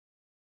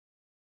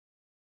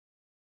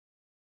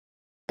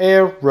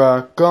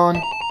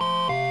Aragon.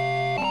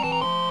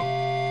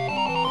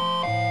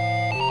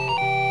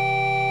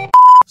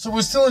 So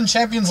we're still in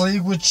Champions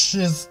League, which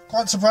is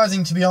quite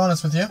surprising to be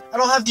honest with you. I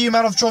don't have the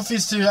amount of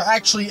trophies to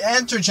actually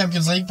enter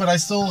Champions League, but I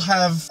still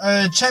have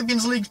a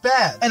Champions League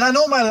badge. And I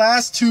know my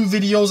last two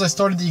videos I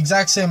started the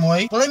exact same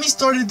way, but let me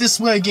start it this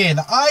way again.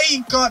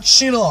 I got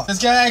shit on.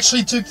 This guy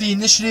actually took the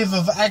initiative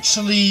of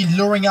actually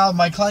luring out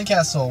my clan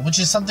castle, which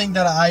is something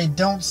that I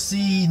don't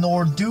see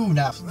nor do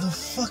now. The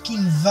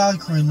fucking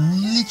Valkyrie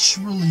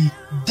literally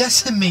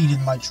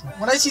decimated my troop.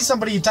 When I see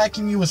somebody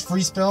attacking me with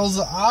free spells,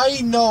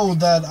 I know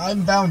that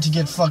I'm bound to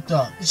get fucked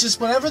up. It's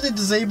just whenever they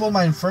disable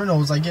my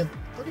Infernos, I get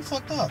pretty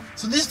fucked up.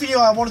 So in this video,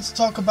 I wanted to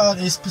talk about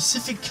a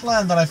specific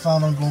clan that I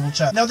found on Global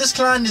Chat. Now, this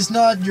clan is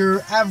not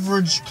your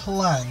average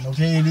clan,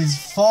 okay? It is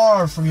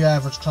far from your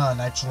average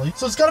clan, actually.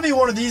 So it's gotta be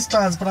one of these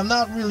clans, but I'm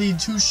not really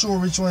too sure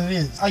which one it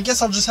is. I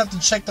guess I'll just have to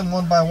check them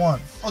one by one.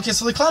 Okay,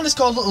 so the clan is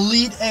called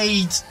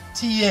TH8's.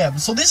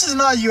 So this is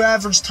not your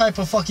average type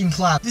of fucking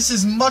clan. This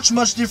is much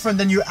different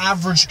than your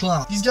average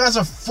clan. These guys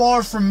are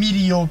far from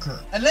mediocre.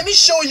 And let me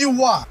show you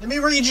why. Let me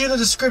read you the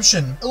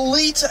description.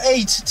 Elite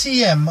 8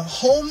 TM,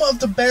 home of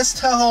the best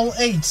Town Hall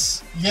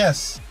 8s.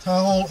 Yes,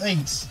 Town Hall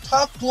 8s.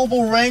 Top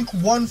global rank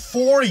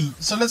 140.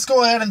 So let's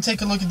go ahead and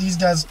take a look at these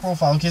guys'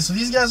 profile. Okay, so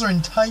these guys are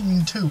in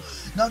Titan 2,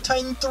 not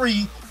Titan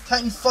 3,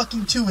 Titan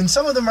fucking 2, and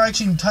some of them are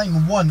actually in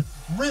Titan 1.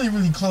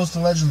 Really close to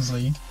Legends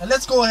League. And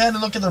let's go ahead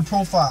and look at their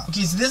profile.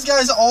 Okay, so this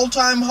guy's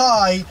all-time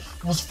high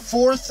was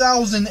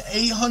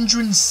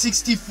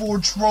 4,864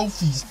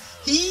 trophies.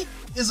 He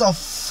is a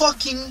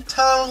fucking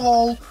Town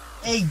Hall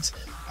 8.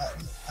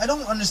 I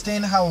don't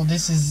understand how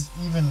this is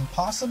even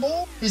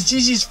possible. His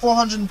GG's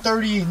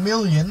 438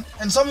 million.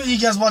 And some of you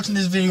guys watching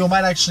this video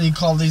might actually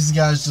call these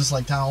guys just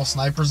like Town Hall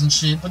snipers and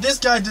shit. But this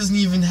guy doesn't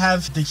even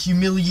have the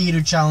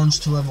Humiliator challenge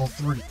to level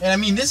 3. And I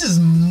mean, this is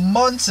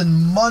months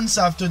and months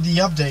after the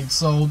update.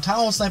 So Town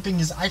Hall sniping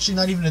is actually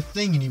not even a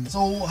thing anymore.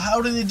 So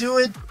how did they do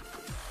it?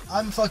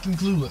 I'm fucking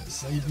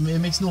clueless. It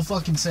makes no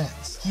fucking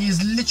sense. He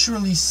is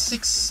literally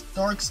 6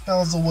 dark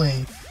spells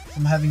away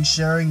from having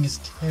sharing is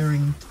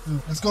caring too.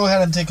 Let's go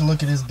ahead and take a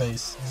look at his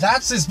base.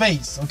 That's his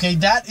base, okay?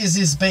 That is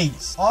his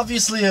base.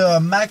 Obviously,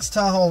 max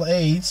Town Hall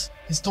 8.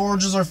 His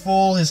storages are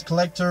full, his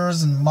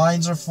collectors and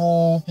mines are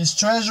full, his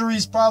treasury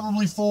is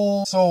probably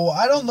full. So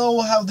I don't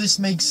know how this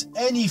makes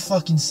any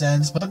fucking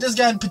sense, but this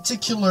guy in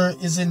particular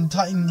is in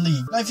Titan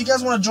League. Now if you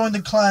guys want to join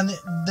the clan,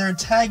 their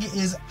tag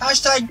is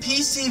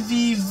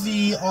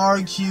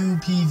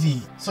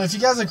 #PCVVRQPV. So if you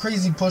guys are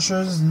crazy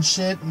pushers and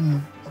shit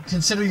and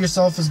consider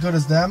yourself as good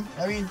as them,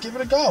 I mean, give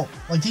it a go.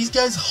 Like, these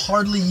guys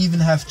hardly even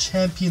have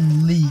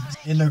champion leagues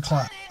in their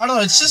clan. I don't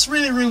know, it's just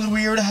really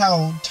weird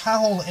how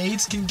Town Hall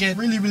 8s can get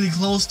really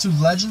close to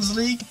Legends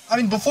League. I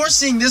mean, before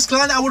seeing this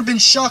clan, I would have been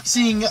shocked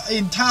seeing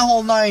in Town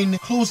Hall 9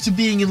 close to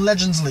being in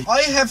Legends League.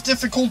 I have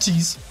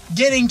difficulties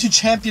getting to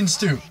Champions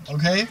 2,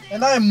 okay?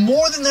 And I am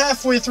more than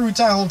halfway through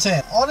Town Hall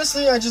 10.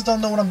 Honestly, I just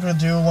don't know what I'm gonna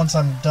do once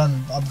I'm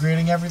done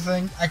upgrading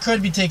everything. I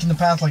could be taking the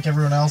path like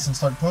everyone else and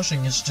start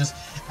pushing. It's just,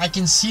 I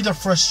can see the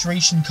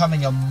frustration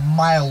coming a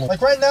mile away.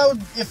 Like right now,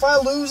 if I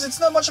lose,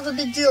 it's not much of a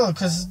big deal,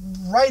 because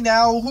right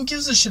now, who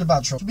gives a shit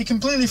about trophies? To be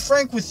completely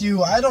frank with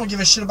you, I don't give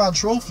a shit about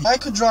trophies. I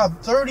could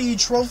drop 30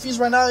 trophies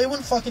right now, it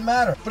wouldn't fucking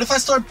matter. But if I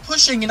start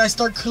pushing and I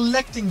start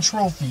collecting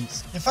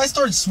trophies, if I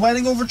start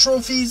sweating over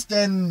trophies,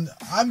 then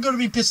I'm gonna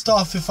be pissed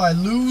off if I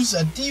lose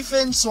a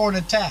defense or an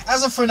attack.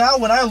 As of for now,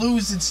 when I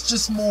lose, it's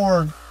just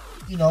more,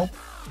 you know,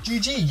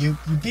 GG, you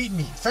beat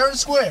me, fair and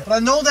square. But I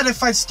know that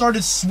if I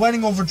started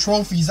sweating over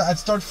trophies, I'd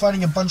start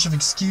finding a bunch of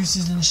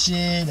excuses and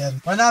shit,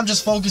 and right now I'm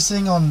just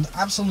focusing on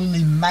absolutely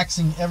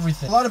maxing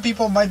everything. A lot of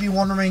people might be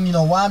wondering, you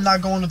know, why I'm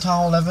not going to Town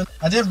Hall 11.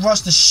 I did rush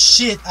the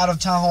shit out of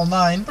Town Hall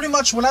 9. Pretty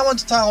much when I went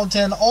to Town Hall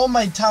 10, all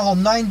my Town Hall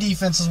 9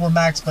 defenses were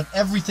maxed, but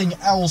everything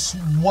else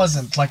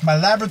wasn't. Like, my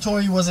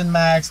laboratory wasn't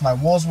maxed, my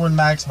walls weren't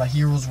maxed, my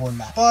heroes weren't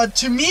maxed. But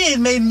to me, it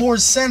made more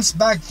sense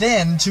back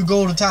then to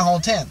go to Town Hall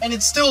 10, and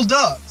it still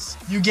does.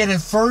 You get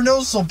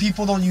Infernos, so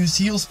people don't use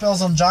heal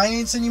spells on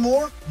giants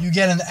anymore. You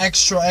get an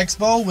extra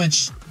expo,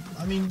 which,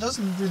 I mean,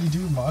 doesn't really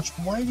do much.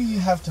 But why do you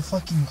have to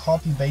fucking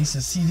copy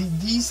bases? See,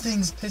 these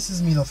things pisses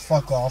me the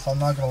fuck off, I'm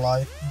not gonna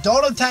lie.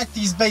 Don't attack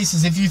these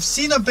bases. If you've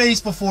seen a base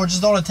before,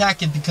 just don't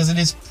attack it, because it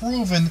is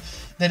proven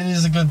that it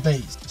is a good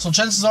base. So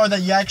chances are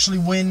that you actually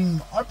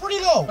win are pretty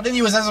low. But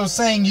anyways, as I was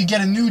saying, you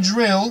get a new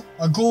drill,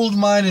 a gold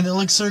mine, an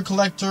elixir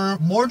collector,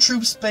 more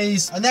troop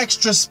space, an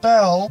extra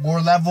spell,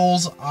 more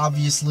levels,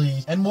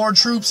 obviously, and more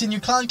troops in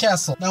your clan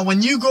castle. Now,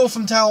 when you go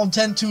from Town Hall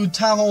 10 to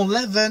Town Hall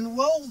 11,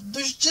 well,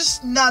 there's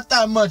just not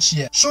that much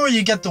yet. Sure,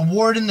 you get the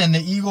Warden and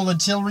the Eagle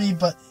Artillery,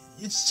 but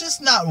it's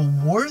just not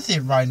worth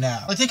it right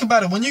now. Like, think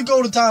about it. When you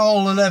go to Town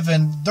Hall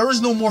 11, there is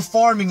no more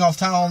farming off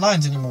Town Hall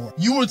 9s anymore.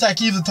 You would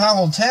attack either Town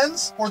Hall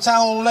 10s or Town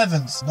Hall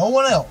 11s. No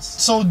one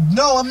else. So,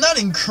 no, I'm not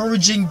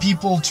encouraging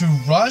people to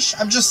rush.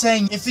 I'm just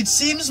saying, if it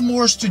seems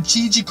more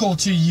strategical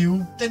to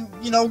you, then,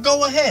 you know,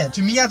 go ahead.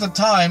 To me at the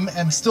time,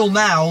 and still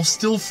now,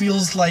 still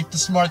feels like the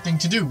smart thing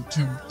to do.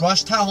 To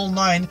rush Town Hall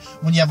 9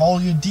 when you have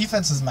all your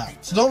defenses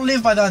maxed. So don't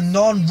live by that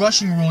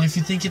non-rushing rule if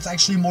you think it's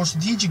actually more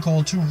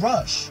strategical to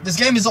rush. This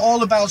game is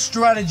all about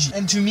strategy.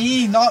 And to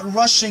me, not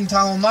rushing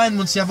Town Hall 9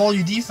 once you have all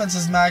your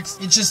defenses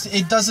maxed,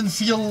 it doesn't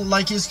feel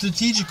like it's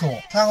strategical.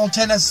 Town Hall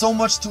 10 has so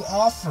much to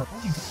offer.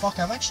 Holy fuck,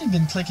 I've actually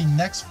been clicking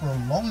next for a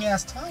long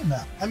ass time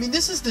now. I mean,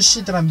 this is the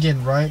shit that I'm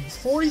getting, right?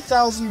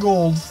 40,000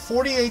 gold,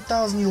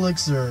 48,000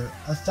 elixir,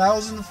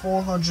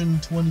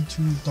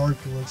 1,422 dark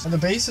elixir. And the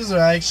bases are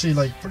actually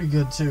like pretty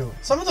good too.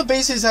 Some of the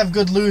bases have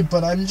good loot,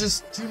 but I'm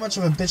just too much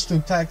of a bitch to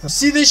attack them.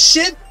 See this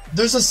shit?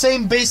 There's the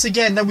same base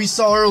again that we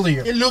saw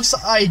earlier. It looks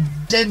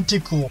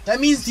identical. That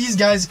means these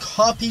guys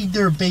copied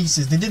their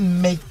bases. They didn't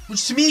make,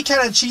 which to me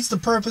kind of cheats the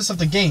purpose of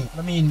the game.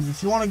 I mean,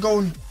 if you want to go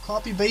and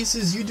copy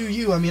bases, you do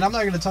you. I mean, I'm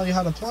not going to tell you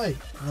how to play.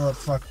 You know what?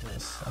 Fuck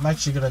this. I'm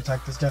actually going to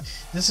attack this guy.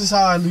 This is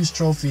how I lose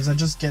trophies. I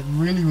just get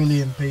really, really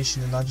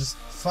impatient and I just,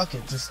 fuck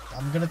it.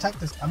 I'm going to attack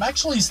this. I'm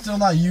actually still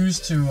not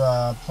used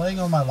to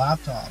playing on my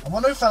laptop. I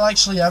wonder if I'll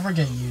actually ever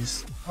get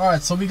used.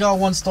 Alright, so we got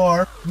 1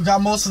 star. We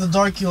got most of the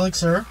dark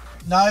elixir.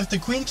 Now, if the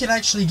queen can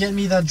actually get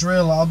me that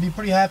drill, I'll be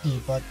pretty happy,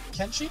 but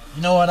can she?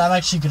 You know what, I'm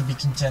actually going to be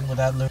content with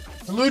that loot.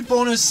 The loot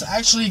bonus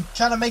actually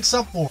kind of makes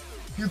up for it.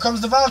 Here comes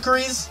the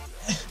Valkyries.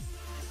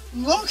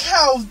 Look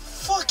how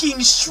fucking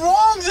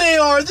strong they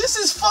are. This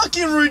is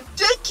fucking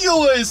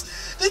ridiculous.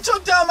 They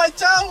took down my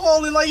town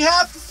hall in like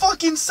half a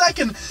fucking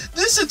second.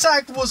 This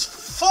attack was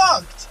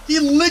fucked. He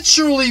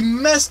literally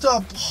messed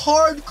up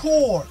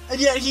hardcore,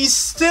 and yet he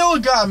still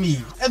got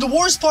me. And the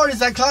worst part is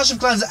that Clash of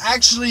Clans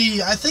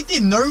actually, I think they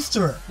nerfed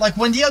her. Like,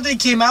 when the update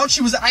came out,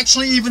 she was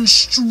actually even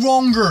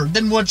stronger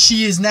than what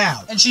she is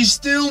now. And she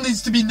still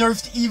needs to be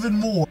nerfed even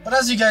more. But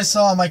as you guys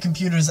saw, my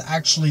computer is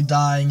actually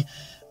dying.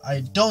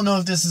 I don't know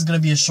if this is going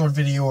to be a short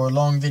video or a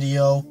long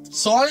video.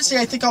 So honestly,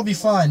 I think I'll be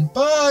fine.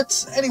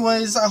 But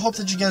anyways, I hope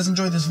that you guys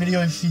enjoyed this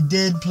video. If you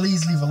did,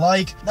 please leave a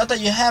like. Not that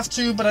you have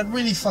to, but I'd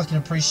really fucking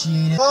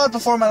appreciate it. But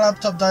before my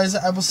laptop dies,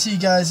 I will see you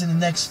guys in the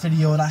next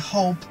video. And I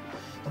hope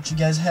that you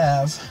guys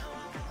have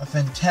a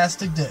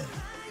fantastic day.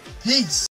 Peace!